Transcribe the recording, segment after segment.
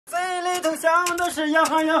头想的是呀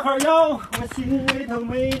哈呀哈哟，我心里头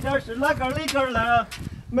没点是那个那个了，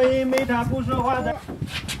妹妹她不说话的。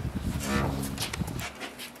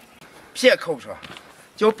别口说，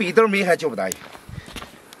叫背豆妹还叫不答应。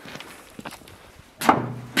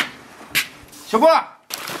小波，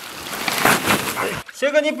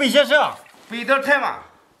小哥你背些啥？背点太嘛，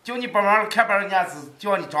叫你帮忙看把人家子，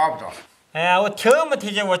叫你找不着。哎呀，我听没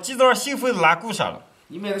听见？我几早媳妇都拉鼓上了。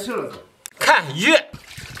你买的什么？看鱼，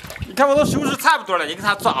你看我都收拾差不多了，你给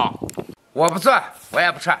他做啊。我不做，我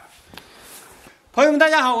也不吃。朋友们，大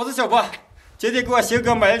家好，我是小波。今天给我星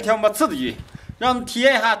哥买了一条没刺的鱼，让我们体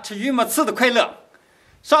验一下吃鱼没刺的快乐。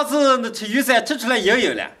上次那吃鱼鳃吃出来阴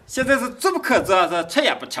影了，现在是做不可做，是吃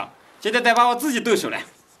也不吃。今天得把我自己动手了。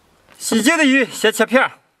洗净的鱼先切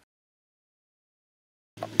片。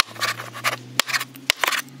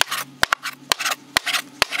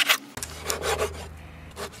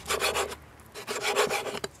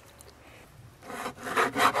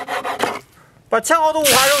把切好的五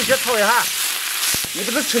花肉先焯一下。你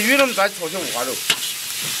不是吃鱼了吗？咋焯成五花肉？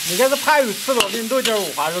你这是怕有刺了，给你弄点五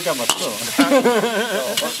花肉干嘛刺了？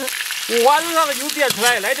五花肉上的油煸出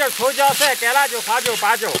来，来点葱姜蒜、干辣椒、花椒、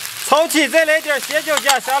八角，炒起再来点咸椒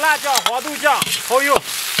酱、香辣酱、黄豆酱、蚝油，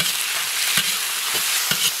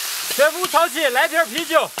全部炒起，来点啤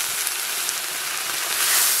酒，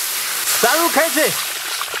加入开水，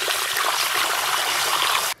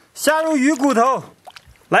下入鱼骨头，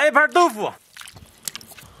来一盘豆腐。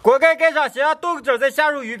锅盖盖上，先让豆腐汁，再下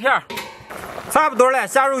入鱼片，差不多了，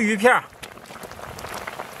下入鱼片，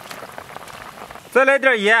再来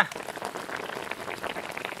点盐，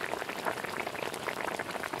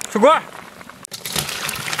出锅。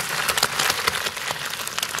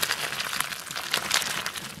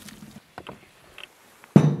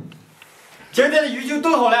今天的鱼就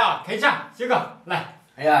炖好了啊，开吃，行哥，来。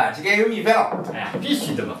哎呀，今天有米饭了。哎呀，必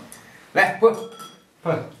须的嘛。来，滚。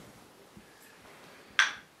滚。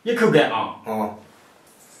一口干啊！哦。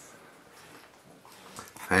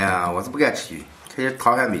哎呀，我是不敢吃鱼，看见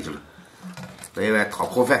汤还没着了，来一碗汤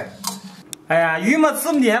泡饭。哎呀，鱼没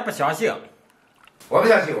刺你还不相信？我不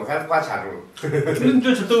相信，我还怕掐住了。你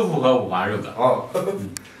这是豆腐和五花肉的。哦，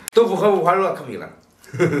豆腐和五花肉可没了。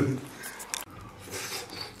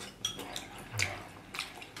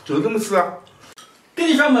真这么吃啊？跟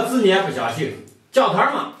你说没刺你还不相信？姜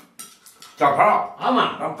团嘛。姜团啊？啊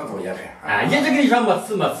嘛。啊，不懂也呗。哎，一直跟你说没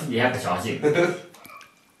刺没刺你还不相信？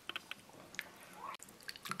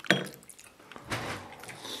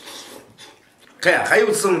看还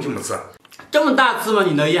有刺你就没吃。这么大刺吗？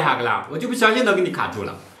你能一下个啦？我就不相信能给你卡住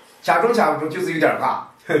了。卡住卡不住，就是有点怕。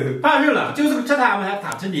怕住了，就是吃它们还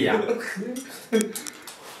卡吃你呀？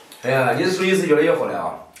哎呀，你的手艺是越来越好了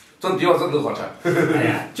啊，做的比我做的都好吃。哎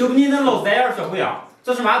呀，就你那老三样社会啊，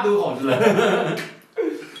做什么都好吃了。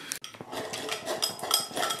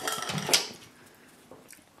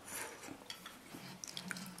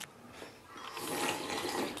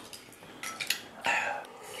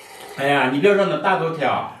哎呀，你别说那大豆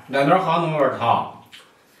条，两段杭农味汤，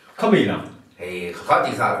可美了。哎，好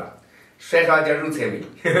顶上了，涮上点肉才美。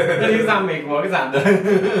那有啥美国个啥的？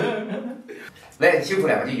来，辛苦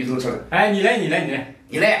了，把这鱼头吃了。哎，你来，你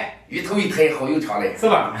来，鱼头一抬，好又长嘞，是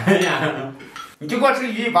吧？哎呀，你就光吃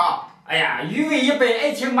鱼一把。哎呀，鱼尾一摆，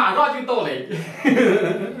爱情马上就到来。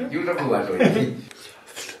有这口啊，说。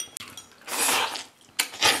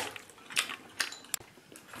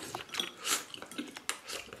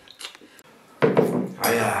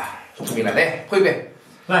哎呀，出名了，来喝一杯，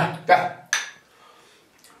来干！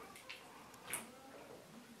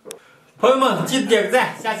朋友们，记得点个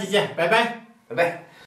赞，下期见，拜拜，拜拜。